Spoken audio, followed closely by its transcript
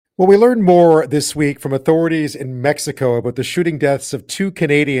Well, we learned more this week from authorities in Mexico about the shooting deaths of two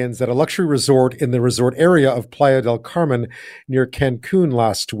Canadians at a luxury resort in the resort area of Playa del Carmen near Cancun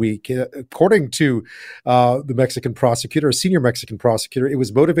last week. According to the Mexican prosecutor, a senior Mexican prosecutor, it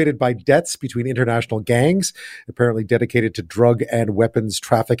was motivated by debts between international gangs, apparently dedicated to drug and weapons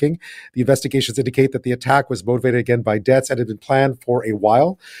trafficking. The investigations indicate that the attack was motivated again by debts and had been planned for a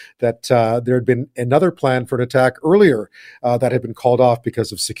while, that there had been another plan for an attack earlier that had been called off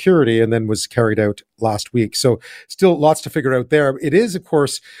because of security and then was carried out last week. So still lots to figure out there. It is, of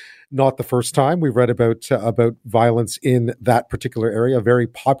course, not the first time we've read about violence in that particular area, a very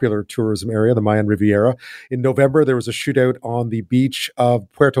popular tourism area, the Mayan Riviera. In November, there was a shootout on the beach of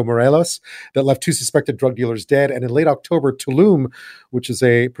Puerto Morelos that left two suspected drug dealers dead. And in late October, Tulum, which is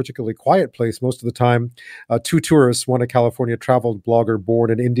a particularly quiet place most of the time, two tourists, one a California travel blogger born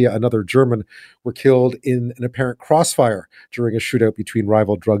in India, another German, were killed in an apparent crossfire during a shootout between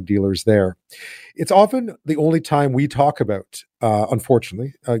rival drug dealers there. It's often the only time we talk about,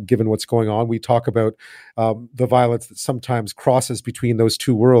 unfortunately, given what's going on, we talk about the violence that sometimes crosses between those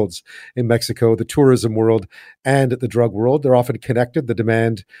two worlds in Mexico, the tourism world and the drug world. They're often connected. The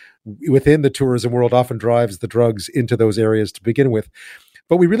demand within the tourism world often drives the drugs into those areas to begin with.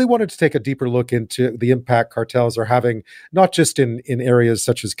 But we really wanted to take a deeper look into the impact cartels are having, not just in areas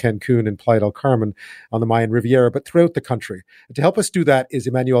such as Cancun and Playa del Carmen on the Mayan Riviera, but throughout the country. And to help us do that is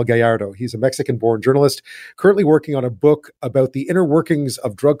Emmanuel Gallardo. He's a Mexican-born journalist, currently working on a book about the inner workings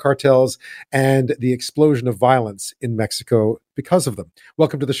of drug cartels and the explosion of violence in Mexico because of them.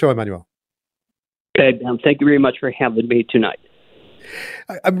 Welcome to the show, Emmanuel. Thank you very much for having me tonight.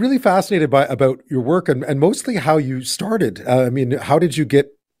 I'm really fascinated about your work and mostly how you started. How did you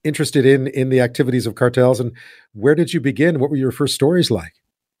get interested in the activities of cartels, and where did you begin? What were your first stories like?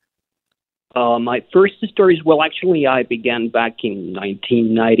 My first stories, actually, I began back in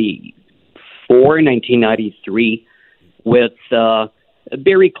 1994, 1993, with a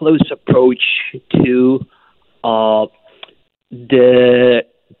very close approach to the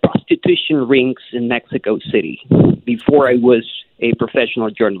prostitution rings in Mexico City. Before I was a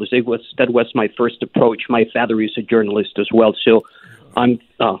professional journalist, that was my first approach. My father is a journalist as well, so I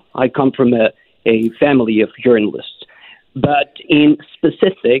come from a family of journalists. But in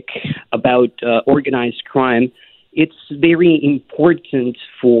specific about organized crime, it's very important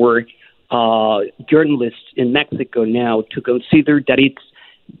for journalists in Mexico now to consider that it's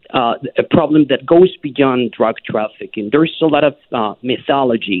a problem that goes beyond drug trafficking. There's a lot of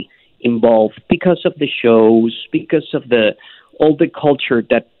mythology involved because of the shows, because of all the culture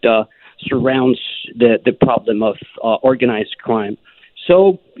that surrounds the problem of organized crime.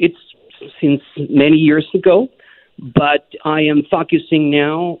 So it's since many years ago, but I am focusing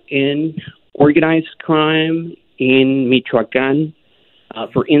now in organized crime in Michoacan,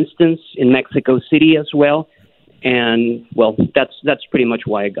 for instance, in Mexico City as well. And that's pretty much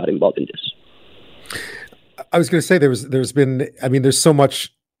why I got involved in this. I was going to say there's so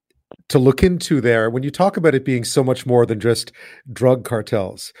much to look into there. When you talk about it being so much more than just drug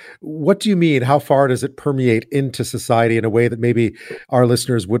cartels, what do you mean? How far does it permeate into society in a way that maybe our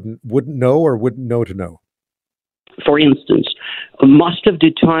listeners wouldn't know or wouldn't know to know? For instance, most of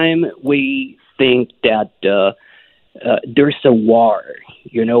the time we think that there's a war,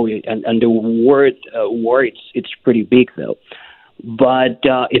 and the word war, it's pretty big though. But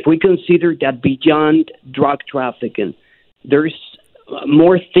if we consider that beyond drug trafficking, there's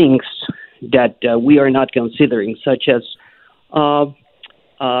more things that we are not considering, such as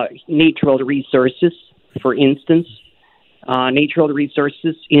natural resources, for instance. Natural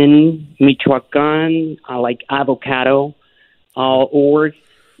resources in Michoacan, like avocado, or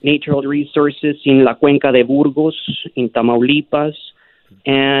natural resources in La Cuenca de Burgos, in Tamaulipas.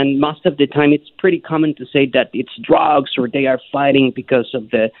 And most of the time, it's pretty common to say that it's drugs or they are fighting because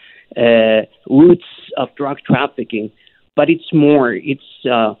of the roots of drug trafficking. But it's more. It's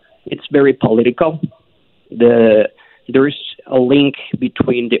very political. There's a link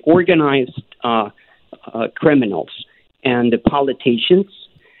between the organized criminals and the politicians.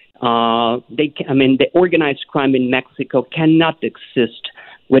 The organized crime in Mexico cannot exist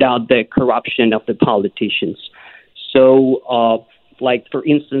without the corruption of the politicians. So, for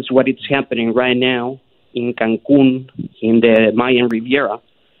instance, what is happening right now in Cancun, in the Mayan Riviera,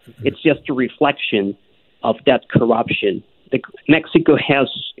 it's just a reflection of that corruption. Mexico has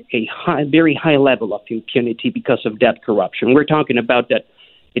a very high level of impunity because of that corruption. We're talking about that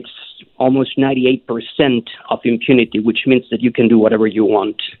it's almost 98% of impunity, which means that you can do whatever you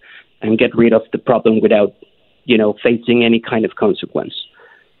want and get rid of the problem without, facing any kind of consequence.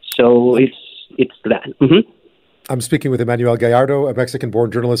 So it's that. Mm-hmm. I'm speaking with Emmanuel Gallardo, a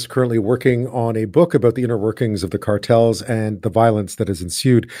Mexican-born journalist currently working on a book about the inner workings of the cartels and the violence that has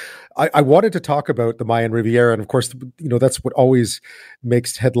ensued. I wanted to talk about the Mayan Riviera, and of course, that's what always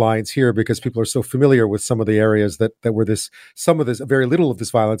makes headlines here because people are so familiar with some of the areas that were very little of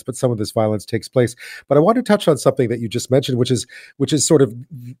this violence, but some of this violence takes place. But I want to touch on something that you just mentioned, which is sort of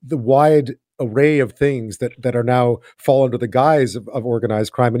the wide array of things that are now fall under the guise of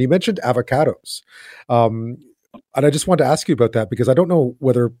organized crime. And you mentioned avocados. And I just want to ask you about that because I don't know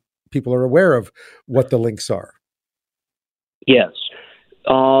whether people are aware of what the links are. Yes.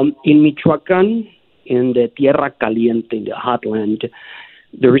 In Michoacan, in the Tierra Caliente, in the hot land,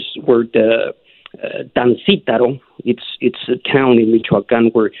 there's where the Tancítaro. It's a town in Michoacan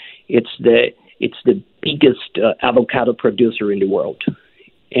where it's the biggest avocado producer in the world,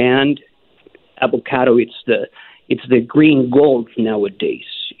 and avocado it's the green gold nowadays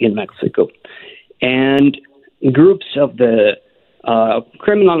in Mexico, and groups of the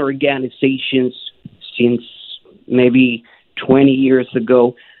criminal organizations since maybe 20 years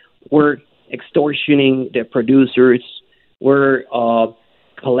ago were extortioning the producers, were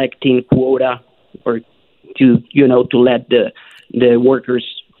collecting quota or to let the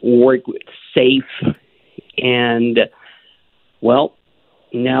workers work safe. And well,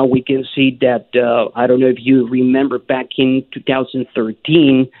 now we can see that I don't know if you remember back in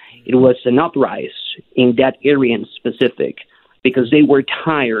 2013, it was an uprise in that area in specific because they were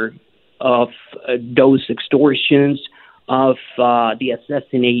tired of those extortions, of the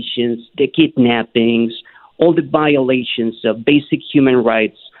assassinations, the kidnappings, all the violations of basic human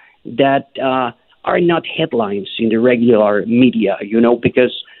rights that are not headlines in the regular media,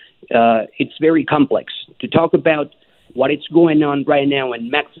 because it's very complex. To talk about what is going on right now in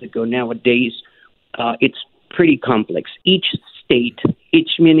Mexico nowadays, it's pretty complex. Each state,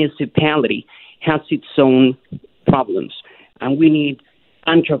 each municipality has its own problems, and we need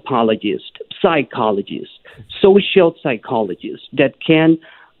anthropologists, psychologists, social psychologists that can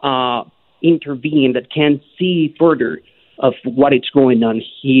intervene, that can see further of what is going on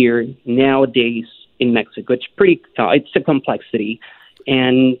here nowadays in Mexico. It's a complexity,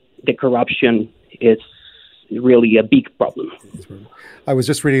 and the corruption is really a big problem. I was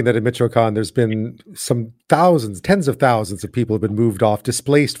just reading that in Michoacan, there's been some tens of thousands of people have been moved off,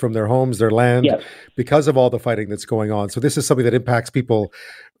 displaced from their homes, their land, Yes. because of all the fighting that's going on. So this is something that impacts people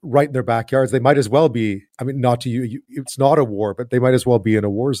right in their backyards. They might as well be, not to you, it's not a war, but they might as well be in a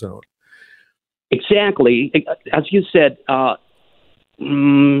war zone. Exactly. As you said, a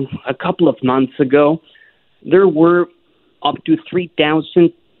couple of months ago, there were up to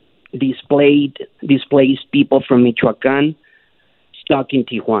 3,000 displaced people from Michoacan stuck in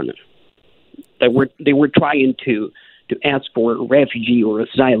Tijuana. They were trying to ask for refugee or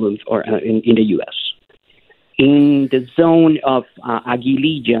asylum in the U.S. In the zone of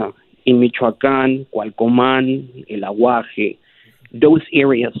Aguililla in Michoacan, Cualcomán, El Aguaje, those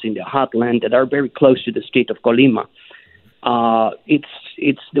areas in the hotland that are very close to the state of Colima,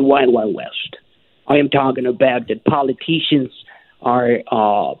 it's the Wild Wild West. I am talking about that politicians are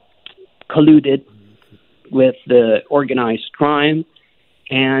colluded with the organized crime,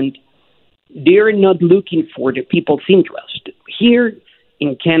 and they're not looking for the people's interest. Here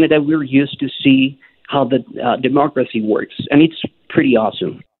in Canada, we're used to see how the democracy works, and it's pretty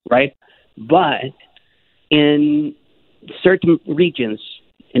awesome, right? But in certain regions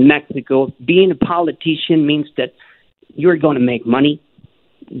in Mexico, being a politician means that you're going to make money,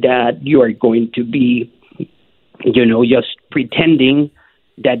 that you are going to be, just pretending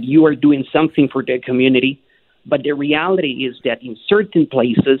that you are doing something for the community. But the reality is that in certain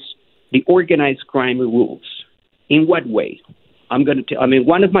places, the organized crime rules. In what way?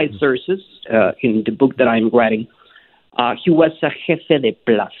 One of my sources in the book that I'm writing, he was a jefe de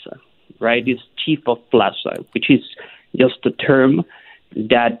plaza, right? He's chief of plaza, which is just a term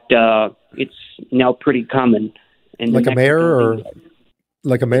that it's now pretty common. Like a mayor or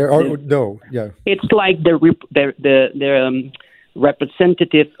like a mayor? Or, no, yeah. It's like the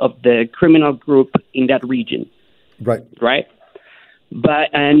representative of the criminal group in that region. Right. Right?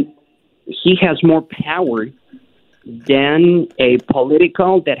 And he has more power than a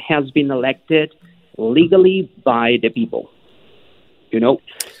political that has been elected legally by the people.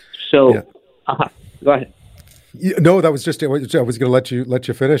 So, yeah. Go ahead. No, that was just it. I was going to let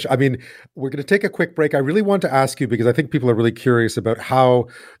you finish. We're going to take a quick break. I really want to ask you because I think people are really curious about how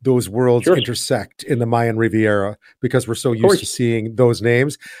those worlds intersect in the Mayan Riviera because we're so used to seeing those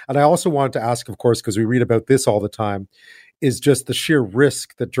names. And I also wanted to ask, of course, because we read about this all the time, is just the sheer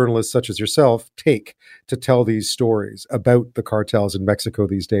risk that journalists such as yourself take to tell these stories about the cartels in Mexico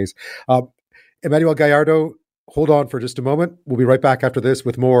these days. Emmanuel Gallardo, Hold on for just a moment. We'll be right back after this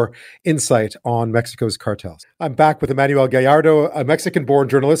with more insight on Mexico's cartels. I'm back with Emmanuel Gallardo, a Mexican-born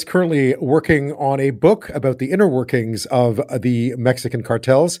journalist currently working on a book about the inner workings of the Mexican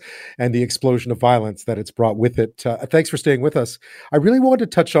cartels and the explosion of violence that it's brought with it. Thanks for staying with us. I really wanted to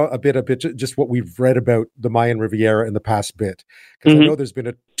touch on a bit, just what we've read about the Mayan Riviera in the past bit, because I know there's been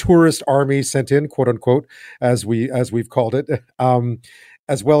a tourist army sent in, quote unquote, as we've called it.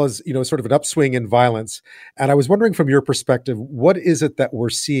 As well as, sort of an upswing in violence. And I was wondering from your perspective, what is it that we're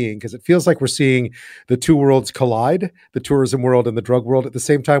seeing? Because it feels like we're seeing the two worlds collide, the tourism world and the drug world. At the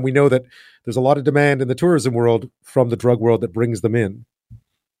same time, we know that there's a lot of demand in the tourism world from the drug world that brings them in.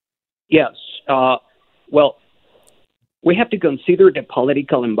 Yes. Well, we have to consider the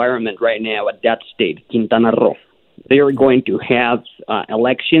political environment right now at that state, Quintana Roo. They are going to have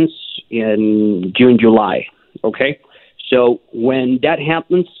elections in June, July, okay? So when that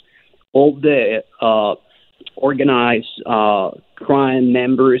happens, all the organized crime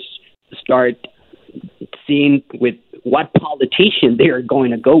members start seeing with what politician they are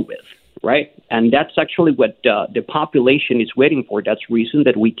going to go with, right? And that's actually what the population is waiting for. That's the reason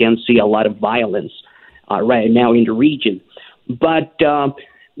that we can see a lot of violence right now in the region. But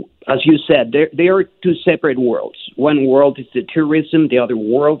as you said, they are two separate worlds. One world is the tourism, the other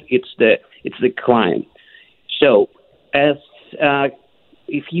world it's the crime. So as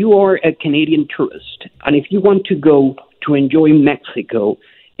if you are a Canadian tourist and if you want to go to enjoy Mexico,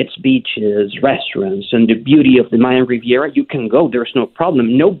 its beaches, restaurants, and the beauty of the Mayan Riviera, you can go. There's no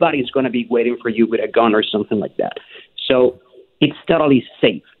problem. Nobody's going to be waiting for you with a gun or something like that. So it's totally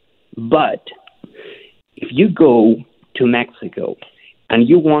safe. But if you go to Mexico and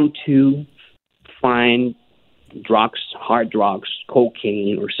you want to find drugs, hard drugs,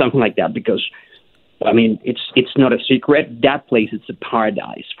 cocaine, or something like that, because I mean, it's not a secret. That place is a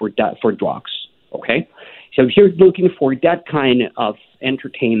paradise for drugs. Okay, so if you're looking for that kind of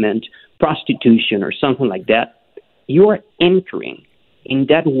entertainment, prostitution, or something like that, you are entering in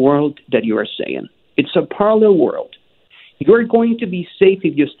that world that you are saying. It's a parallel world. You're going to be safe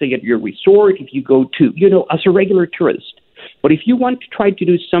if you stay at your resort, if you go to, as a regular tourist. But if you want to try to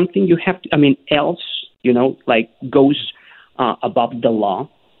do something, you have to. Else, like goes above the law.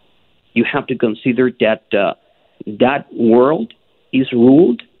 You have to consider that that world is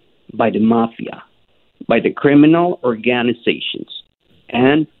ruled by the mafia, by the criminal organizations,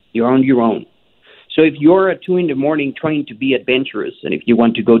 and you're on your own. So if you're at 2 a.m. trying to be adventurous, and if you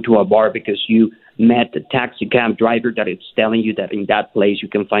want to go to a bar because you met a taxi cab driver that is telling you that in that place you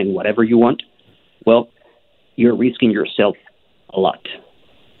can find whatever you want, well, you're risking yourself a lot.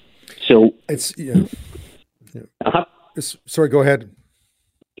 So it's sorry, go ahead.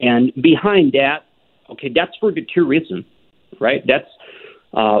 And behind that, okay, that's for the tourism, right? That's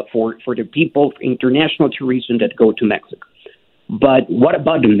for the people, international tourism that go to Mexico. But what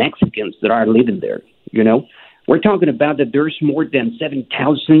about the Mexicans that are living there? We're talking about that there's more than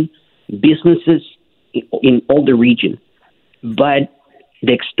 7,000 businesses in all the region. But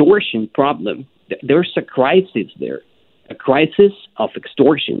the extortion problem, there's a crisis there, a crisis of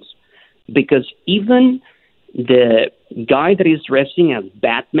extortions, because even the guy that is dressing as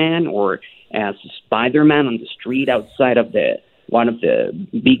Batman or as Spider-Man on the street outside of one of the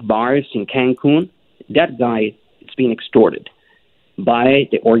big bars in Cancun, that guy is being extorted by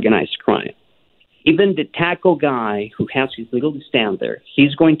the organized crime. Even the taco guy who has his legal stand there,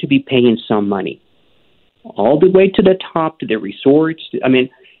 he's going to be paying some money all the way to the top, to the resorts.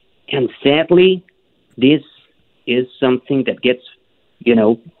 And sadly, this is something that gets,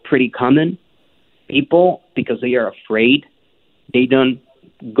 pretty common. People, because they are afraid, they don't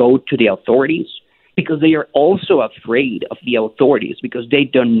go to the authorities, because they are also afraid of the authorities, because they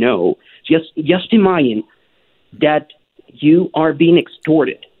don't know. Just imagine that you are being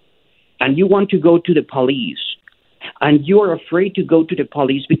extorted and you want to go to the police and you are afraid to go to the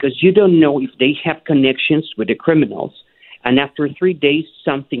police because you don't know if they have connections with the criminals, and after 3 days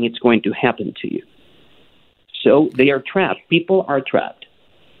something is going to happen to you. So they are trapped. People are trapped.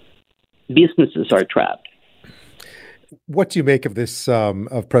 Businesses are trapped. What do you make of this,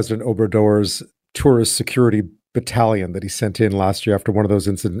 of President Obrador's tourist security battalion that he sent in last year after one of those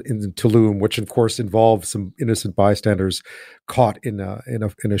incidents in Tulum, which of course involved some innocent bystanders caught in a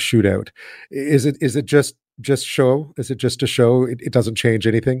shootout? Is it just show? Is it just to show? It doesn't change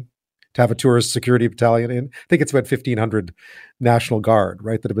anything to have a tourist security battalion in? I think it's about 1,500 National Guard,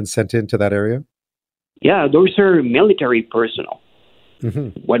 right, that have been sent into that area. Yeah, those are military personnel.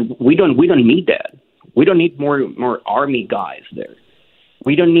 What we don't need that. We don't need more army guys there.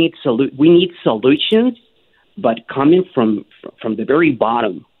 We don't need we need solutions, but coming from the very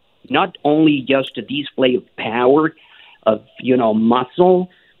bottom, not only just a display of power, of, muscle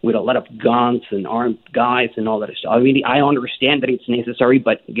with a lot of guns and armed guys and all that stuff. I mean, I understand that it's necessary,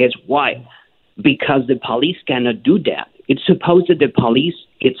 but guess why? Because the police cannot do that. It's supposed that the police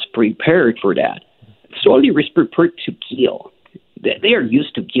gets prepared for that. Soldier is prepared to kill. They are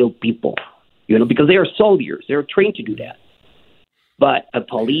used to kill people, because they are soldiers. They are trained to do that. But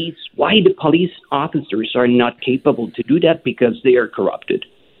why the police officers are not capable to do that? Because they are corrupted.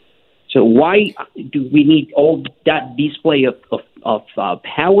 So why do we need all that display of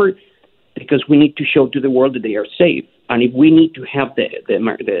power? Because we need to show to the world that they are safe. And if we need to have the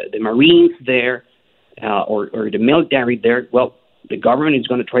Marines there or the military there, well, the government is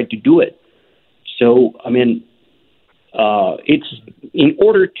going to try to do it. So, I mean, it's in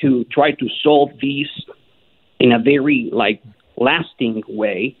order to try to solve these in a very, lasting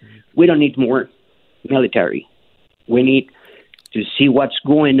way, we don't need more military. We need to see what's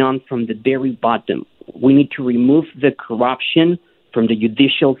going on from the very bottom. We need to remove the corruption from the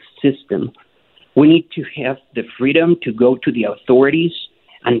judicial system. We need to have the freedom to go to the authorities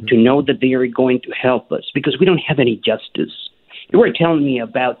and to know that they are going to help us, because we don't have any justice. You were telling me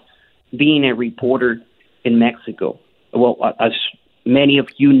about being a reporter in Mexico. Well, as many of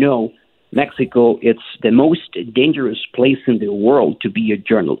you know, Mexico, it's the most dangerous place in the world to be a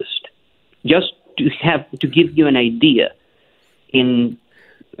journalist. Just to give you an idea,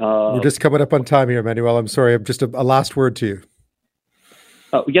 we're just coming up on time here, Emmanuel. I'm sorry. Just a last word to you.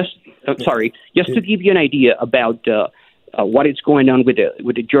 Just to give you an idea about what is going on with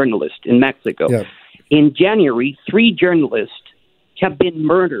the journalist in Mexico. Yeah. In January, 3 journalists have been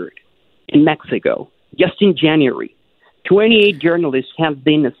murdered in Mexico. Just in January, 28 journalists have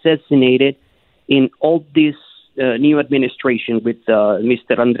been assassinated in all this new administration with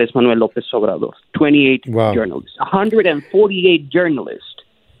Mr. Andrés Manuel López Obrador. 28 journalists, 148 journalists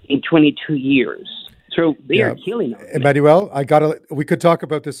in 22 years. So they are killing us. Emmanuel, we could talk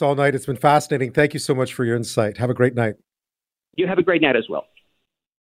about this all night. It's been fascinating. Thank you so much for your insight. Have a great night. You have a great night as well.